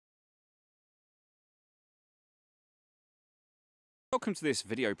Welcome to this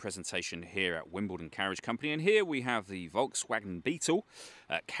video presentation here at Wimbledon Carriage Company, and here we have the Volkswagen Beetle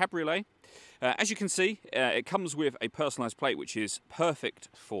Cabriolet. As you can see, it comes with a personalised plate which is perfect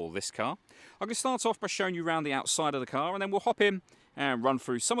for this car. I'm going to start off by showing you around the outside of the car, and then we'll hop in and run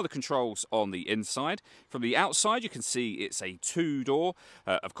through some of the controls on the inside. From the outside you can see it's a two-door,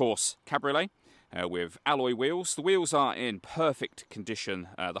 of course, cabriolet. With alloy wheels. The wheels are in perfect condition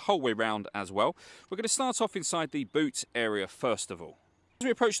the whole way round as well. We're going to start off inside the boot area first of all. As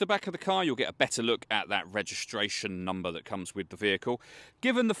we approach the back of the car, you'll get a better look at that registration number that comes with the vehicle.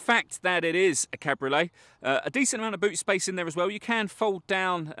 Given the fact that it is a cabriolet, a decent amount of boot space in there as well. You can fold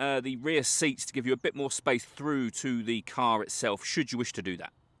down the rear seats to give you a bit more space through to the car itself, should you wish to do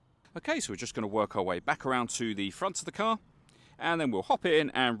that. Okay, so we're just going to work our way back around to the front of the car, and then we'll hop in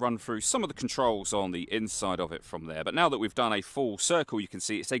and run through some of the controls on the inside of it from there. But now that we've done a full circle, you can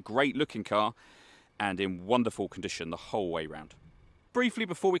see it's a great looking car and in wonderful condition the whole way round. Briefly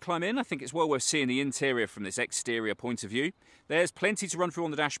before we climb in, I think it's well worth seeing the interior from this exterior point of view. There's plenty to run through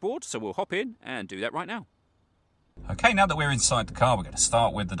on the dashboard, so we'll hop in and do that right now. Okay, now that we're inside the car, we're going to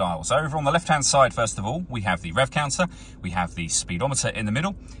start with the dials. Over on the left-hand side, first of all, we have the rev counter, we have the speedometer in the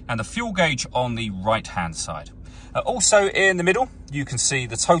middle, and the fuel gauge on the right-hand side. Also in the middle, you can see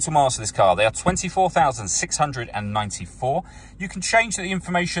the total miles of this car. They are 24,694. You can change the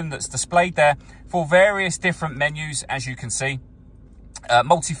information that's displayed there for various different menus, as you can see.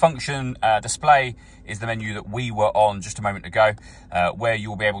 Multifunction display is the menu that we were on just a moment ago, where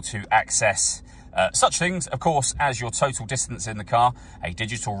you'll be able to access such things, of course, as your total distance in the car, a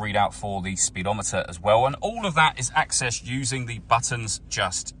digital readout for the speedometer as well, and all of that is accessed using the buttons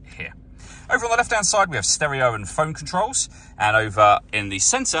just here. Over on the left-hand side, we have stereo and phone controls, and over in the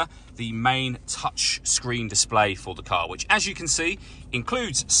centre, the main touch screen display for the car, which, as you can see,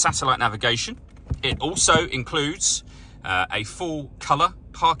 includes satellite navigation. It also includes a full colour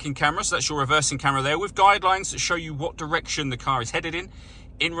parking camera, so that's your reversing camera there, with guidelines that show you what direction the car is headed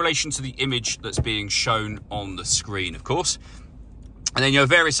in relation to the image that's being shown on the screen, of course. And then you have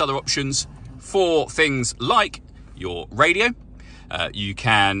various other options for things like your radio. You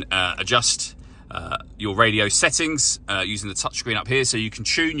can adjust your radio settings using the touchscreen up here, so you can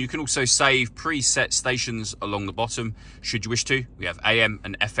tune. You can also save preset stations along the bottom, should you wish to. We have AM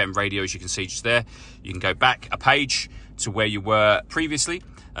and FM radio, as you can see just there. You can go back a page to where you were previously.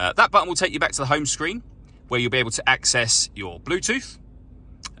 That button will take you back to the home screen, where you'll be able to access your Bluetooth,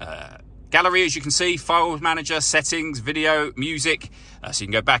 gallery, as you can see, file manager, settings, video, music, so you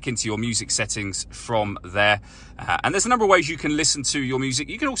can go back into your music settings from there. And there's a number of ways you can listen to your music.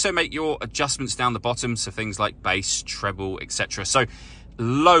 You can also make your adjustments down the bottom, so things like bass, treble, etc. So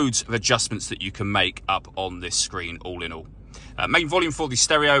loads of adjustments that you can make up on this screen, all in all. Main volume for the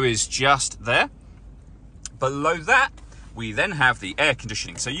stereo is just there. Below that, we then have the air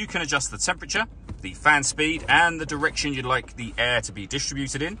conditioning. So you can adjust the temperature, the fan speed, and the direction you'd like the air to be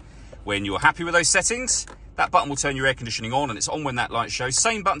distributed in. When you're happy with those settings, that button will turn your air conditioning on, and it's on when that light shows.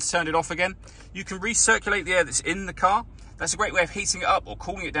 Same button to turn it off again. You can recirculate the air that's in the car. That's a great way of heating it up or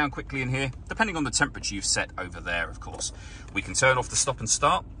cooling it down quickly in here, depending on the temperature you've set over there, of course. We can turn off the stop and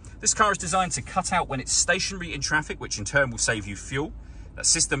start. This car is designed to cut out when it's stationary in traffic, which in turn will save you fuel. That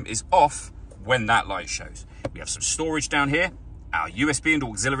system is off when that light shows. We have some storage down here, our USB and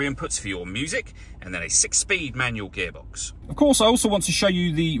auxiliary inputs for your music, and then a 6-speed manual gearbox. Of course, I also want to show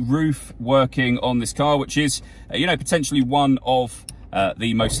you the roof working on this car, which is, potentially one of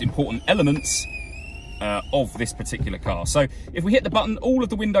the most important elements of this particular car. So if we hit the button, all of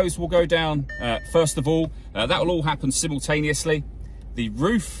the windows will go down first of all. That will all happen simultaneously. The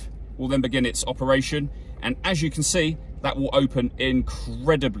roof will then begin its operation, and as you can see, that will open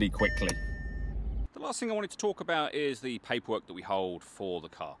incredibly quickly. The last thing I wanted to talk about is the paperwork that we hold for the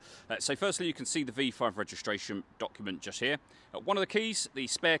car. So firstly, you can see the V5 registration document just here. One of the keys, the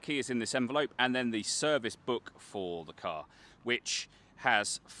spare key, is in this envelope, and then the service book for the car, which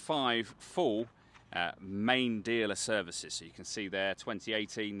has 5 full main dealer services. So you can see there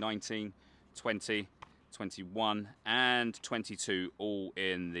 2018, 19, 20, 21 and 22 all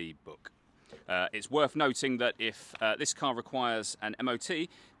in the book. It's worth noting that if this car requires an MOT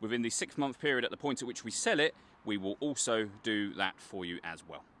within the 6-month period at the point at which we sell it, we will also do that for you as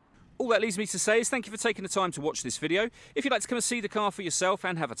well. All that leaves me to say is thank you for taking the time to watch this video. If you'd like to come and see the car for yourself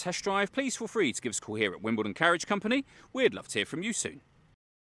and have a test drive, please feel free to give us a call here at Wimbledon Carriage Company. We'd love to hear from you soon.